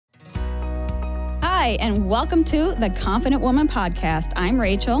Hi, and welcome to the Confident Woman Podcast. I'm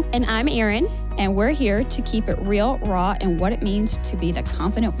Rachel. And I'm Erin. And we're here to keep it real, raw, and what it means to be the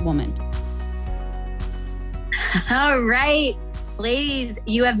confident woman. All right, ladies,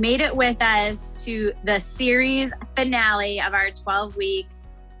 you have made it with us to the series finale of our 12-week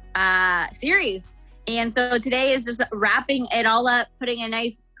series. And so today is just wrapping it all up, putting a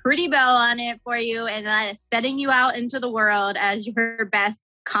nice pretty bow on it for you, and setting you out into the world as your best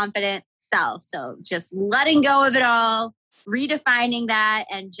confident self. So just letting go of it all, redefining that,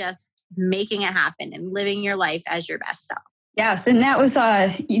 and just making it happen and living your life as your best self. Yes, and that was,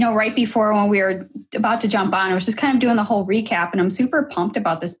 right before when we were about to jump on, I was just kind of doing the whole recap, and I'm super pumped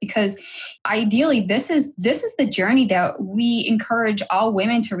about this because ideally this is the journey that we encourage all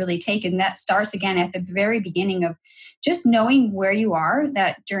women to really take, and that starts again at the very beginning of just knowing where you are,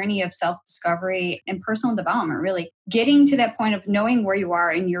 that journey of self-discovery and personal development, really getting to that point of knowing where you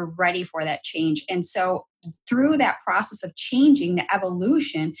are and you're ready for that change. And so through that process of changing, the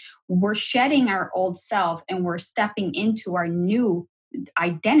evolution, we're shedding our old self and we're stepping into our new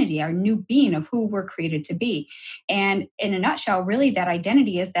identity, our new being of who we're created to be. And in a nutshell, really that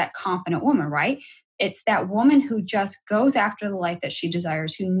identity is that confident woman, right? It's that woman who just goes after the life that she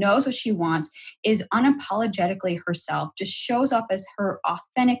desires, who knows what she wants, is unapologetically herself, just shows up as her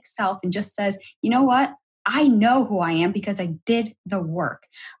authentic self and just says, you know what? I know who I am because I did the work.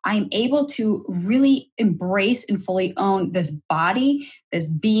 I'm able to really embrace and fully own this body, this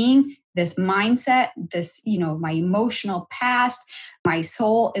being, this mindset, this, my emotional past. My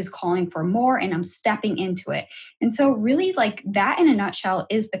soul is calling for more and I'm stepping into it. And so really like that in a nutshell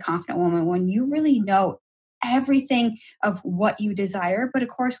is the confident woman, when you really know everything of what you desire, but of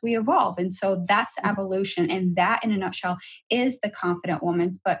course we evolve. And so that's evolution. And that in a nutshell is the confident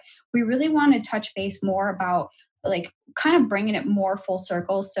woman. But we really want to touch base more about like kind of bringing it more full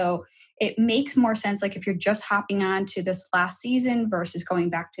circle. So it makes more sense, like if you're just hopping on to this last season versus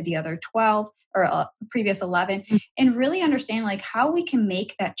going back to the other 12 or previous 11, and really understand like how we can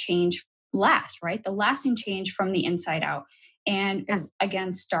make that change last, right? The lasting change from the inside out. And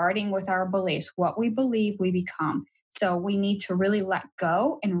again, starting with our beliefs, what we believe we become. So we need to really let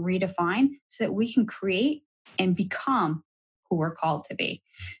go and redefine so that we can create and become who we're called to be.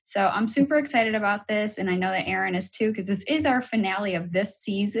 So I'm super excited about this. And I know that Erin is too, because this is our finale of this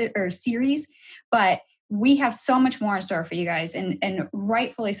season or series, but we have so much more in store for you guys, and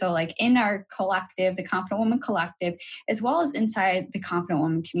rightfully so, like in our collective, the Confident Woman Collective, as well as inside the Confident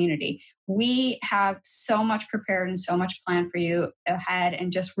Woman community. We have so much prepared and so much planned for you ahead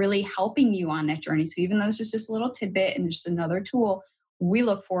and just really helping you on that journey. So even though it's just a little tidbit and just another tool, we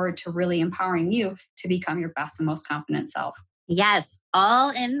look forward to really empowering you to become your best and most confident self. Yes, all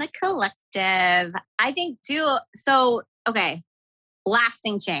in the collective. I think too, so, okay.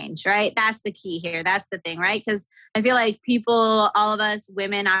 Lasting change, right? That's the key here. That's the thing, right? Because I feel like people, all of us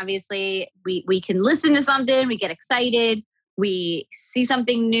women, obviously, we can listen to something, we get excited, we see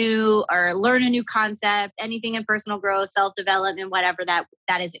something new or learn a new concept, anything in personal growth, self-development, whatever that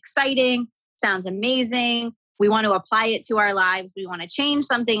is exciting, sounds amazing. We want to apply it to our lives. We want to change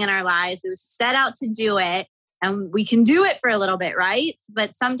something in our lives. We set out to do it. And we can do it for a little bit, right?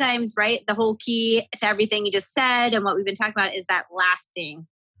 But sometimes, right, the whole key to everything you just said and what we've been talking about is that lasting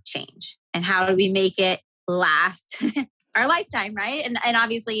change. And how do we make it last our lifetime, right? And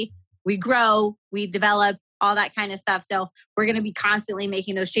obviously we grow, we develop, all that kind of stuff. So we're going to be constantly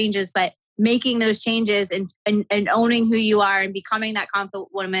making those changes, but making those changes and owning who you are and becoming that confident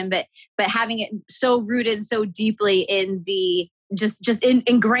woman, but having it so rooted so deeply in the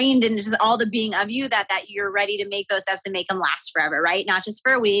ingrained in just all the being of you that you're ready to make those steps and make them last forever, right? Not just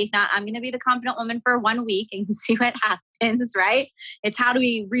for a week, not I'm going to be the confident woman for 1 week and see what happens, right? It's how do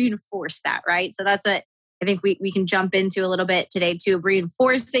we reinforce that, right? So that's what I think we can jump into a little bit today too,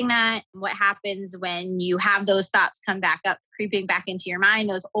 reinforcing that. What happens when you have those thoughts come back up, creeping back into your mind,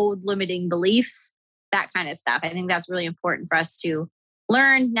 those old limiting beliefs, that kind of stuff. I think that's really important for us to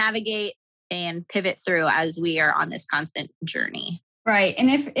learn, navigate, and pivot through as we are on this constant journey. Right. And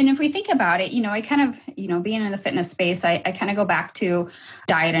if we think about it, I kind of, being in the fitness space, I kind of go back to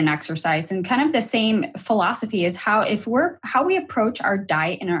diet and exercise, and kind of the same philosophy is how we approach our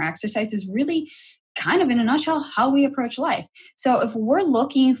diet and our exercise is really kind of in a nutshell how we approach life. So if we're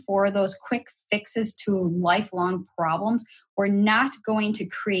looking for those quick fixes to lifelong problems, we're not going to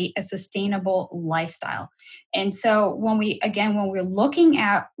create a sustainable lifestyle. And so when we're looking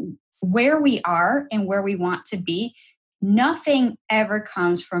at where we are and where we want to be, nothing ever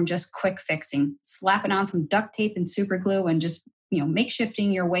comes from just quick fixing, slapping on some duct tape and super glue and just,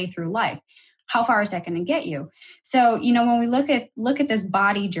 makeshifting your way through life. how far is that going to get you? So, when we look at this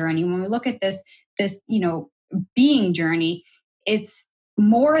body journey, when we look at this, being journey, it's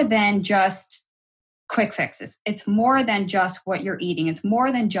more than just quick fixes. It's more than just what you're eating. It's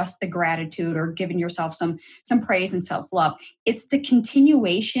more than just the gratitude or giving yourself some praise and self-love. It's the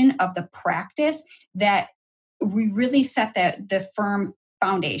continuation of the practice that we really set the firm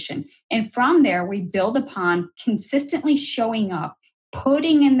foundation. And from there, we build upon consistently showing up,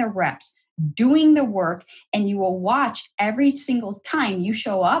 putting in the reps, doing the work, and you will watch every single time you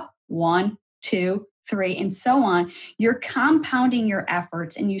show up, 1, 2, 3, and so on. You're compounding your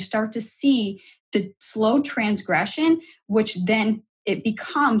efforts and you start to see the slow transgression, which then it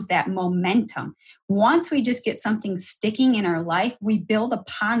becomes that momentum. Once we just get something sticking in our life, we build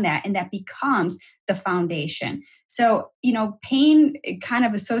upon that and that becomes the foundation. So, pain kind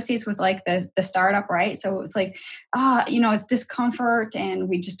of associates with like the startup, right? So it's like, it's discomfort and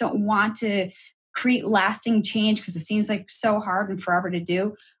we just don't want to create lasting change because it seems like so hard and forever to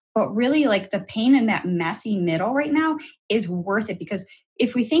do. But really, like the pain in that messy middle right now is worth it, because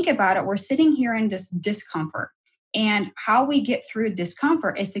if we think about it, we're sitting here in this discomfort. And how we get through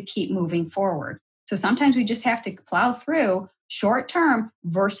discomfort is to keep moving forward. So sometimes we just have to plow through short term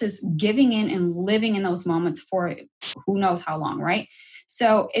versus giving in and living in those moments for who knows how long, right?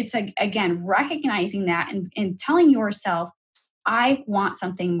 So it's like, again, recognizing that and telling yourself, I want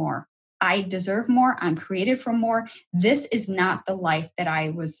something more. I deserve more. I'm created for more. This is not the life that I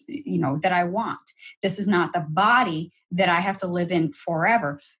was, that I want. This is not the body that I have to live in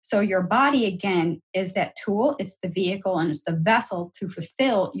forever. So your body, again, is that tool. It's the vehicle and it's the vessel to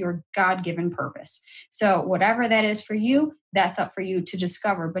fulfill your God-given purpose. So whatever that is for you, that's up for you to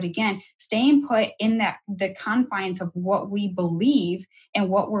discover. But again, staying put in the confines of what we believe and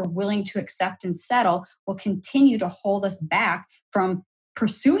what we're willing to accept and settle will continue to hold us back from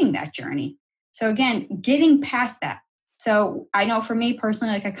pursuing that journey. So again, getting past that. So I know for me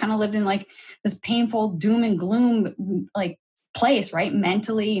personally, like I kind of lived in like this painful doom and gloom like place, right?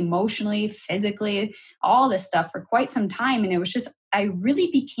 Mentally, emotionally, physically, all this stuff for quite some time. And it was just, I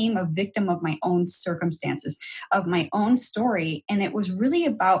really became a victim of my own circumstances, of my own story. And it was really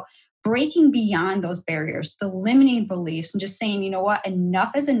about breaking beyond those barriers, the limiting beliefs, and just saying, you know what,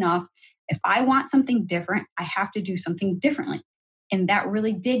 enough is enough. If I want something different, I have to do something differently. And that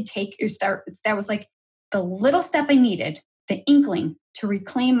really did take your start. That was like the little step I needed, the inkling to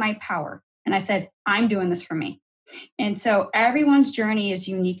reclaim my power. And I said, I'm doing this for me. And so everyone's journey is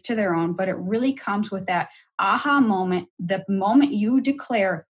unique to their own, but it really comes with that aha moment, the moment you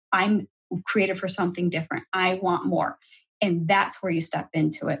declare, I'm created for something different. I want more. And that's where you step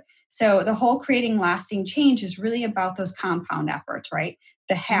into it. So the whole creating lasting change is really about those compound efforts, right?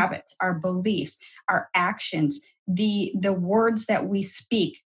 The habits, our beliefs, our actions, the words that we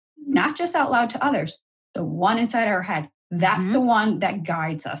speak, not just out loud to others, the one inside our head. That's the one that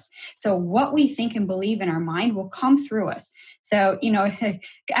guides us. So what we think and believe in our mind will come through us. So,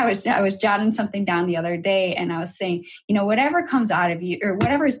 I was jotting something down the other day and I was saying, whatever comes out of you or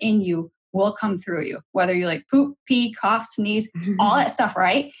whatever is in you will come through you, whether you like poop, pee, cough, sneeze, all that stuff,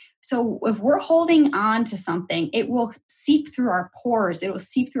 right? So if we're holding on to something, it will seep through our pores. It will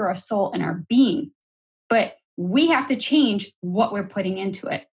seep through our soul and our being. But we have to change what we're putting into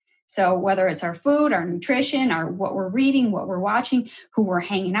it. So whether it's our food, our nutrition, our what we're reading, what we're watching, who we're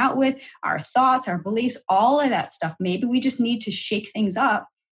hanging out with, our thoughts, our beliefs, all of that stuff, maybe we just need to shake things up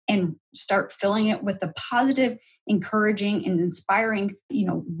and start filling it with the positive, encouraging, and inspiring,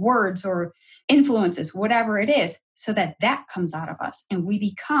 words or influences, whatever it is, so that comes out of us and we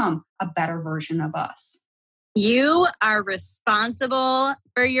become a better version of us. You are responsible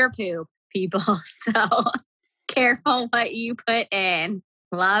for your poop, people. So careful what you put in.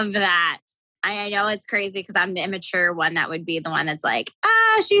 Love that. I know it's crazy because I'm the immature one that would be the one that's like,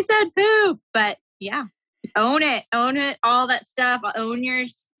 she said poop. But yeah, own it, all that stuff. Own your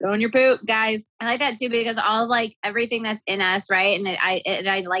poop, guys. I like that too because all like everything that's in us, right? And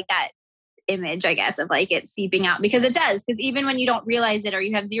I like that image, I guess, of like it seeping out because it does. Because even when you don't realize it, or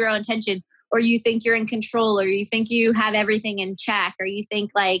you have zero intention, or you think you're in control, or you think you have everything in check, or you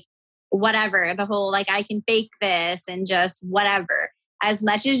think like whatever, the whole like I can fake this and just whatever. As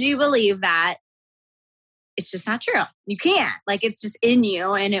much as you believe that, it's just not true. You can't. Like it's just in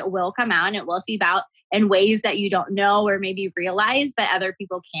you and it will come out and it will seep out in ways that you don't know or maybe realize, but other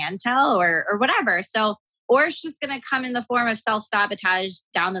people can tell or whatever. So, or it's just going to come in the form of self-sabotage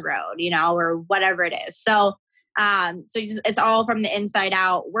down the road, or whatever it is. So, it's all from the inside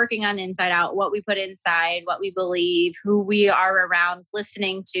out, working on the inside out, what we put inside, what we believe, who we are around,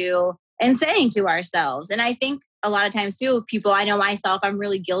 listening to and saying to ourselves. And I think a lot of times too, people, I know myself, I'm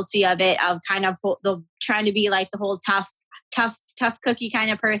really guilty of it, of kind of the trying to be like the whole tough cookie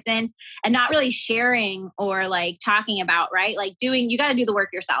kind of person and not really sharing or like talking about, right? Like you got to do the work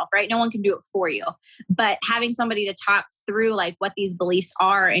yourself, right? No one can do it for you, but having somebody to talk through like what these beliefs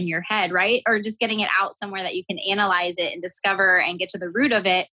are in your head, right? Or just getting it out somewhere that you can analyze it and discover and get to the root of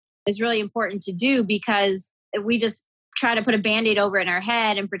it is really important to do, because if we just try to put a Band-Aid over it in our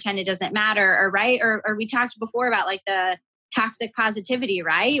head and pretend it doesn't matter, or right. Or we talked before about like the toxic positivity,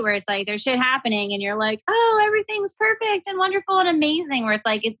 right? Where it's like there's shit happening and you're like, oh, everything's perfect and wonderful and amazing. Where it's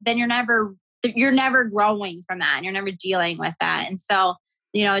like, then you're never growing from that and you're never dealing with that. And so,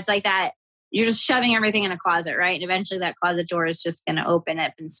 it's like that, you're just shoving everything in a closet, right? And eventually that closet door is just going to open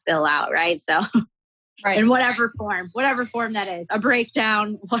up and spill out, right? So right. In whatever form that is, a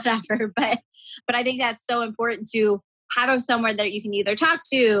breakdown, whatever. But I think that's so important to have somewhere that you can either talk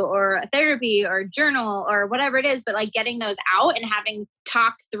to or a therapy or journal or whatever it is, but like getting those out and having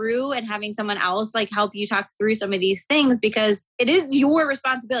talk through and having someone else like help you talk through some of these things, because it is your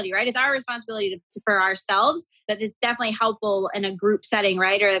responsibility, right? It's our responsibility for ourselves, but it's definitely helpful in a group setting,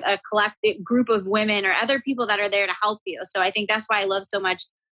 right? Or a collective group of women or other people that are there to help you. So I think that's why I love so much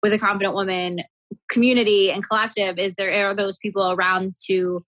with the Confident Woman community and collective is there are those people around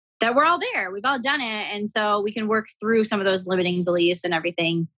that we're all there. We've all done it. And so we can work through some of those limiting beliefs and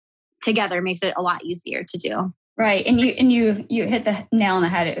everything together. It makes it a lot easier to do. Right. And you hit the nail on the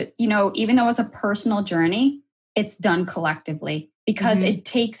head. Even though it's a personal journey, it's done collectively because it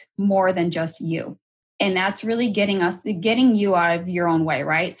takes more than just you. And that's really getting you out of your own way.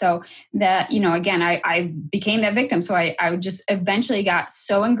 Right. So that, again, I became that victim. So I just eventually got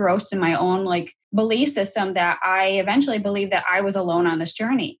so engrossed in my own like belief system that I eventually believed that I was alone on this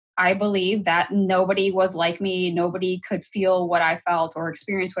journey. I believed that nobody was like me. Nobody could feel what I felt or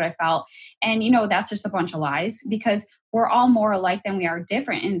experience what I felt. And, that's just a bunch of lies, because we're all more alike than we are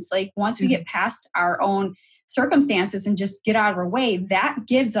different. And it's like, once we get past our own circumstances and just get out of our way, that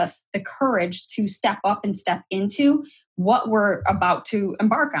gives us the courage to step up and step into what we're about to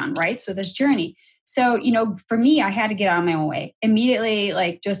embark on, right? So this journey. So, for me, I had to get out of my own way immediately,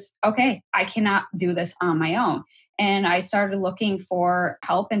 like just, okay, I cannot do this on my own. And I started looking for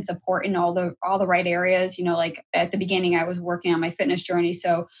help and support in all the right areas. Like at the beginning, I was working on my fitness journey.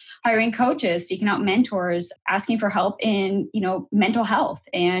 So hiring coaches, seeking out mentors, asking for help in, mental health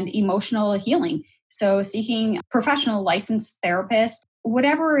and emotional healing. So seeking professional licensed therapists,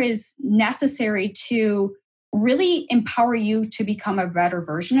 whatever is necessary to really empower you to become a better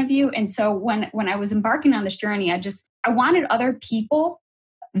version of you. And so when I was embarking on this journey, I wanted other people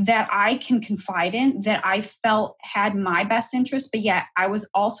that I can confide in, that I felt had my best interest, but yet I was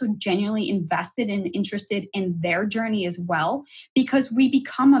also genuinely invested and interested in their journey as well, because we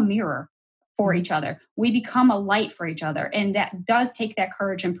become a mirror for each other. We become a light for each other. And that does take that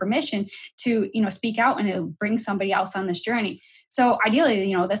courage and permission to, speak out and bring somebody else on this journey. So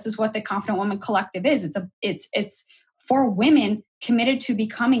ideally, this is what the Confident Woman Collective is. It's for women committed to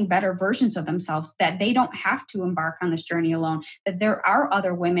becoming better versions of themselves, that they don't have to embark on this journey alone, that there are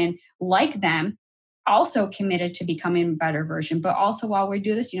other women like them also committed to becoming a better version. But also while we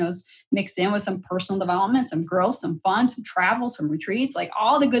do this, it's mixed in with some personal development, some growth, some fun, some travel, some retreats, like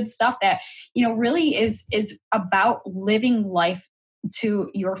all the good stuff that, really is about living life to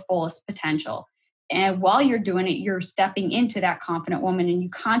your fullest potential. And while you're doing it, you're stepping into that confident woman, and you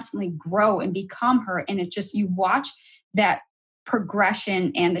constantly grow and become her. And it's just, you watch that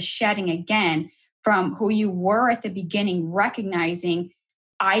progression and the shedding again from who you were at the beginning, recognizing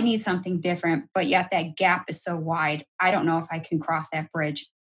I need something different, but yet that gap is so wide. I don't know if I can cross that bridge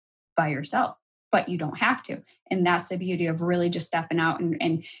by yourself, but you don't have to. And that's the beauty of really just stepping out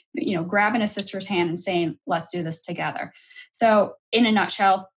and grabbing a sister's hand and saying, let's do this together. So in a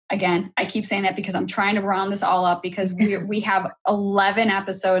nutshell, again, I keep saying that because I'm trying to round this all up, because we have 11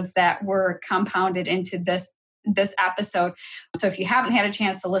 episodes that were compounded into this episode. So if you haven't had a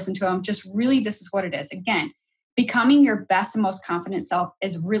chance to listen to them, just really, this is what it is. Again, becoming your best and most confident self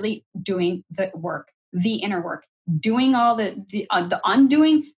is really doing the work, the inner work, doing all the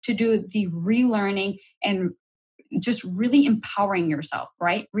undoing to do the relearning, and just really empowering yourself,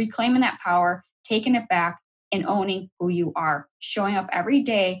 right? Reclaiming that power, taking it back, and owning who you are, showing up every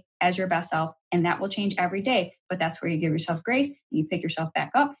day as your best self. And that will change every day. But that's where you give yourself grace, and you pick yourself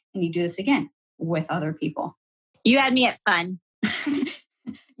back up, and you do this again with other people. You had me at fun.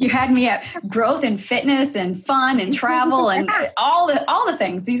 You had me at growth and fitness and fun and travel and all the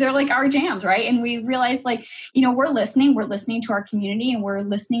things. These are like our jams, right? And we realize, like, we're listening to our community, and we're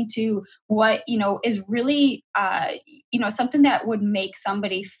listening to what, is really, something that would make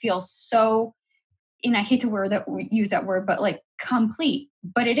somebody feel so and I hate to use that word, but like complete,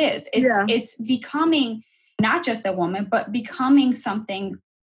 but it is. It's becoming not just a woman, but becoming something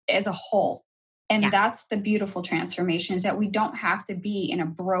as a whole. And that's the beautiful transformation, is that we don't have to be in a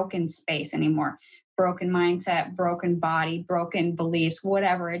broken space anymore. Broken mindset, broken body, broken beliefs,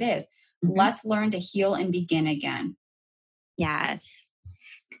 whatever it is. Let's learn to heal and begin again. Yes.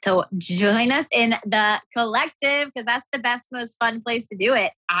 So join us in the collective, because that's the best, most fun place to do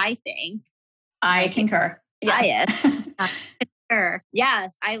it, I think. I concur. Yes. Sure.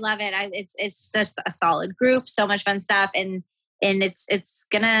 Yes, I love it. It's just a solid group, so much fun stuff, and it's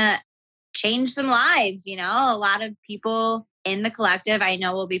gonna change some lives. You know, a lot of people in the collective I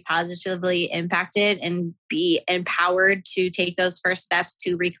know will be positively impacted and be empowered to take those first steps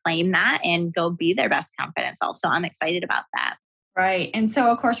to reclaim that and go be their best confident self. So I'm excited about that. Right. And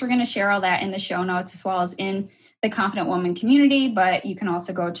so, of course, we're going to share all that in the show notes as well as in the Confident Woman community, but you can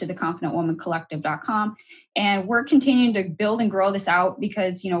also go to theconfidentwomancollective.com. And we're continuing to build and grow this out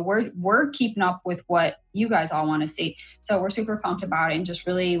because, you know, we're keeping up with what you guys all want to see. So we're super pumped about it and just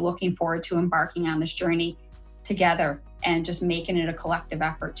really looking forward to embarking on this journey together and just making it a collective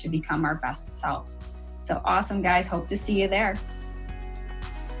effort to become our best selves. So awesome, guys. Hope to see you there.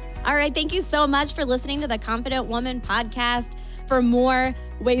 All right. Thank you so much for listening to the Confident Woman podcast. For more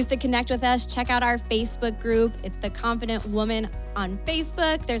ways to connect with us, check out our Facebook group. It's The Confident Woman on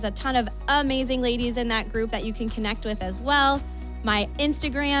Facebook. There's a ton of amazing ladies in that group that you can connect with as well. My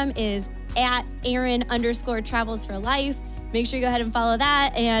Instagram is @Erin_travels4life. Make sure you go ahead and follow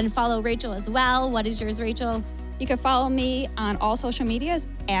that and follow Rachel as well. What is yours, Rachel? You can follow me on all social medias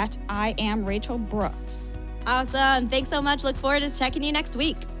 @I am Rachel Brooks. Awesome. Thanks so much. Look forward to checking you next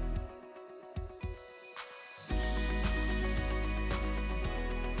week.